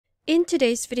In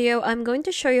today's video, I'm going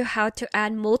to show you how to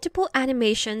add multiple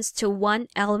animations to one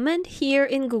element here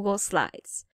in Google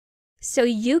Slides. So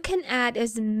you can add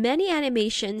as many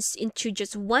animations into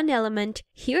just one element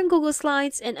here in Google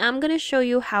Slides, and I'm going to show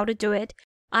you how to do it.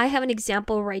 I have an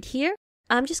example right here.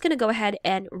 I'm just going to go ahead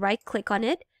and right-click on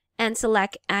it and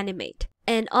select Animate.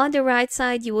 And on the right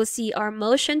side, you will see our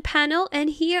motion panel, and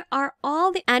here are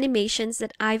all the animations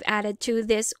that I've added to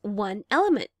this one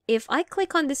element. If I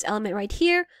click on this element right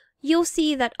here, you'll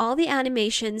see that all the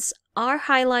animations are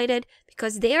highlighted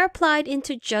because they are applied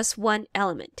into just one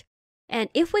element. And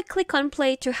if we click on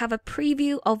play to have a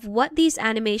preview of what these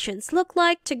animations look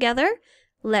like together,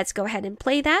 let's go ahead and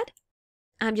play that.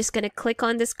 I'm just going to click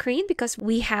on the screen because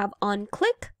we have on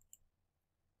click.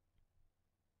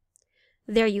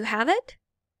 There you have it.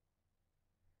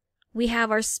 We have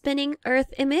our spinning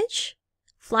Earth image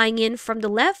flying in from the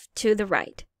left to the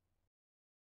right.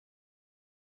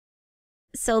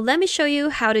 So let me show you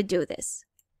how to do this.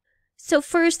 So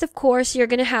first, of course, you're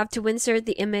going to have to insert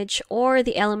the image or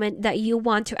the element that you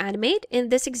want to animate. In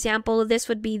this example, this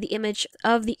would be the image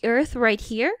of the Earth right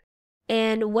here.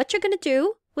 And what you're going to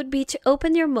do would be to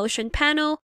open your motion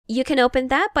panel. You can open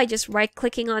that by just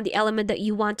right-clicking on the element that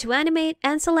you want to animate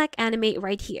and select Animate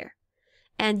right here.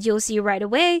 And you'll see right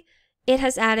away, it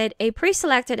has added a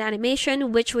pre-selected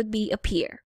animation, which would be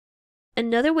Appear.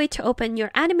 Another way to open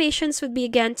your animations would be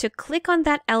again to click on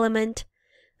that element,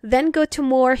 then go to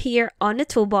More here on the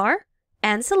toolbar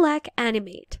and select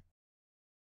Animate.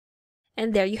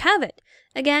 And there you have it.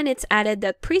 Again, it's added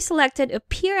the pre-selected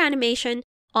Appear animation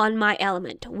on my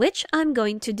element, which I'm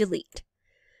going to delete.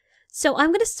 So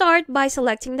I'm going to start by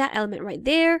selecting that element right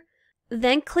there,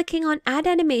 then clicking on Add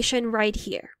Animation right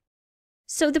here.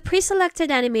 So the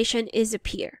pre-selected animation is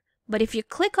Appear, but if you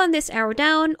click on this arrow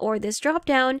down or this drop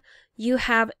down, you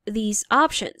have these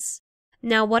options.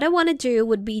 Now what I want to do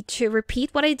would be to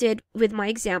repeat what I did with my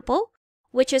example,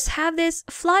 which is have this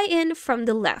fly in from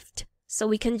the left. So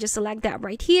we can just select that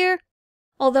right here.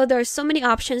 Although there are so many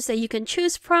options that you can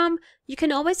choose from, you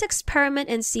can always experiment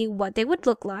and see what they would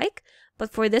look like.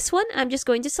 But for this one, I'm just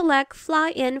going to select fly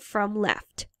in from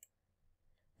left.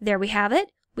 There we have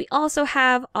it. We also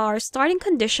have our starting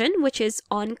condition, which is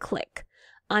on click.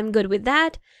 I'm good with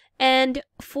that. And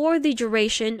for the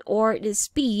duration or the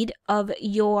speed of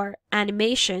your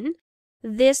animation,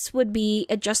 this would be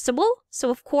adjustable.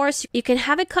 So of course, you can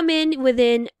have it come in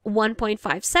within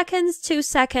 1.5 seconds, 2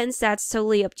 seconds. That's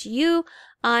totally up to you.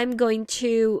 I'm going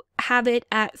to have it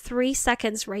at 3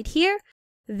 seconds right here.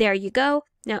 There you go.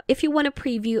 Now, if you want a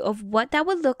preview of what that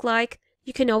would look like,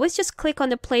 you can always just click on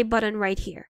the play button right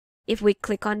here. If we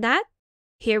click on that,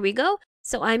 here we go.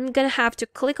 So I'm going to have to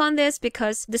click on this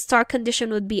because the start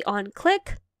condition would be on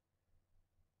click.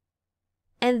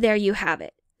 And there you have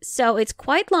it. So it's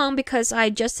quite long because I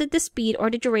adjusted the speed or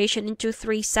the duration into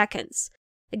 3 seconds.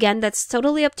 Again, that's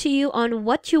totally up to you on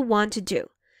what you want to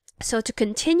do. So to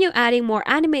continue adding more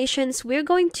animations, we're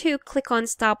going to click on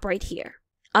stop right here.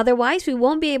 Otherwise, we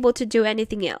won't be able to do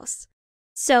anything else.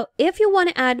 So if you want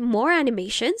to add more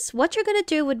animations, what you're going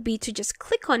to do would be to just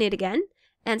click on it again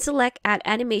and select Add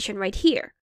Animation right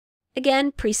here.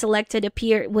 Again, pre-selected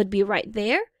Appear would be right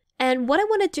there. And what I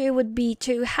want to do would be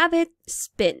to have it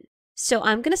spin. So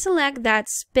I'm going to select that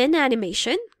spin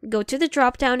animation, go to the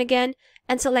drop down again,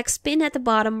 and select spin at the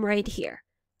bottom right here.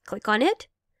 Click on it.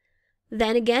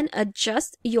 Then again,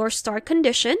 adjust your start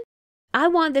condition. I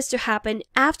want this to happen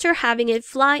after having it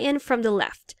fly in from the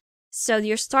left. So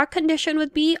your start condition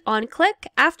would be on click,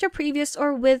 after previous,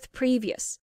 or with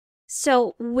previous.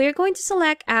 So we're going to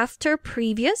select after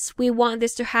previous. We want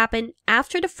this to happen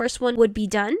after the first one would be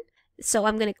done. So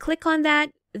I'm going to click on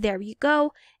that. There you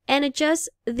go. And adjust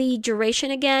the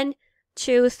duration again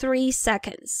to 3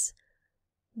 seconds,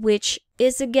 which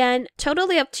is again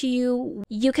totally up to you.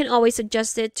 You can always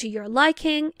adjust it to your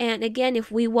liking. And again, if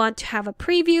we want to have a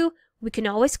preview, we can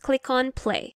always click on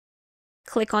play.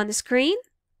 Click on the screen.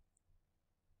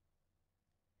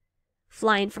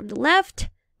 Fly in from the left.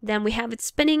 Then we have it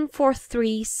spinning for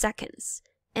 3 seconds.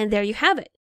 And there you have it.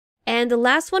 And the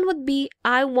last one would be,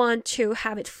 I want to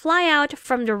have it fly out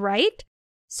from the right.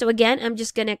 So again, I'm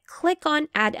just going to click on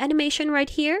Add Animation right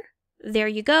here. There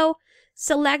you go.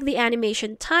 Select the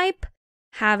animation type.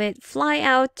 Have it fly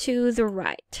out to the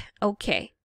right.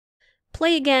 Okay.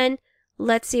 Play again.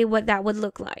 Let's see what that would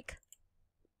look like.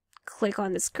 Click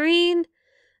on the screen.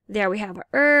 There we have our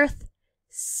Earth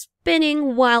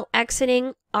spinning while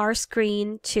exiting our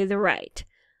screen to the right.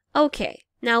 Okay,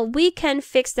 now we can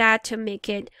fix that to make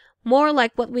it more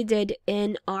like what we did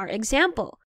in our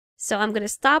example. So I'm going to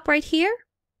stop right here.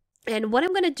 And what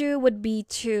I'm going to do would be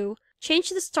to change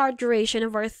the start duration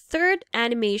of our third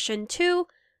animation to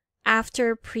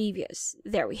after previous.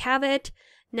 There we have it.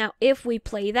 Now, if we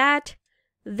play that,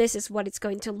 this is what it's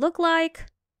going to look like.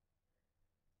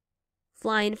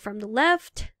 Fly in from the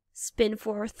left, spin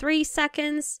for 3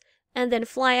 seconds, and then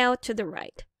fly out to the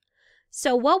right.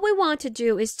 So what we want to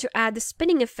do is to add the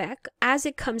spinning effect as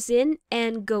it comes in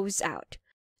and goes out.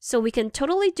 So we can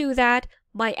totally do that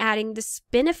by adding the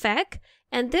spin effect,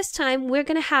 and this time we're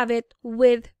going to have it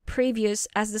with previous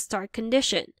as the start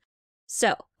condition.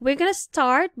 So we're going to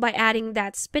start by adding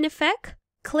that spin effect,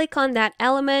 click on that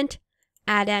element,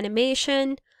 add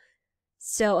animation.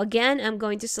 So again, I'm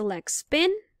going to select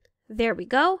spin. There we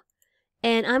go.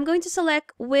 And I'm going to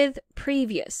select with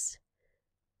previous.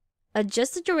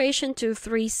 Adjust the duration to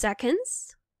 3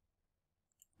 seconds.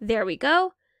 There we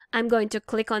go. I'm going to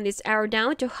click on this arrow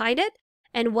down to hide it.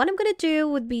 And what I'm going to do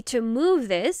would be to move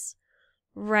this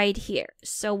right here.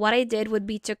 So what I did would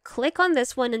be to click on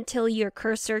this one until your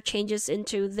cursor changes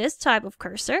into this type of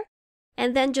cursor.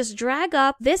 And then just drag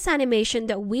up this animation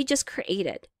that we just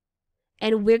created.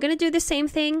 And we're going to do the same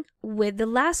thing with the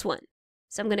last one.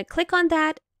 So I'm going to click on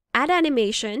that, add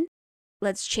animation.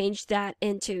 Let's change that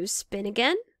into spin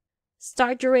again.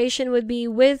 Start duration would be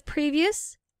with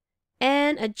previous.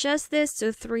 And adjust this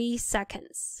to 3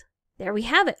 seconds. There we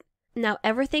have it. Now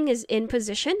everything is in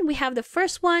position. We have the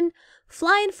first one,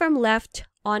 flying from left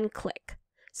on click.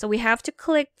 So we have to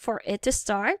click for it to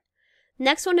start.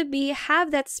 Next one would be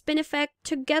have that spin effect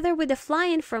together with the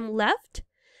flying from left.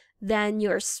 Then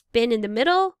your spin in the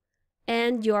middle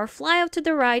and your fly out to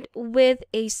the right with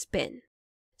a spin.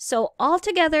 So all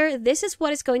together, this is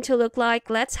what it's going to look like.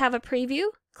 Let's have a preview.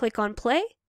 Click on play.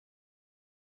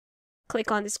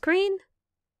 Click on the screen.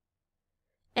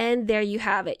 And there you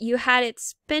have it. You had it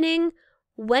spinning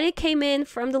when it came in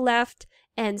from the left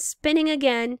and spinning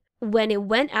again when it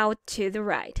went out to the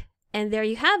right. And there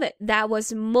you have it. That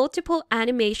was multiple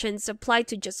animations applied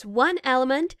to just one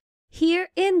element here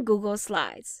in Google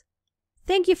Slides.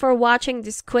 Thank you for watching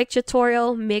this quick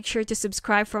tutorial. Make sure to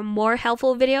subscribe for more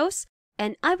helpful videos,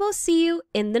 and I will see you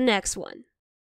in the next one.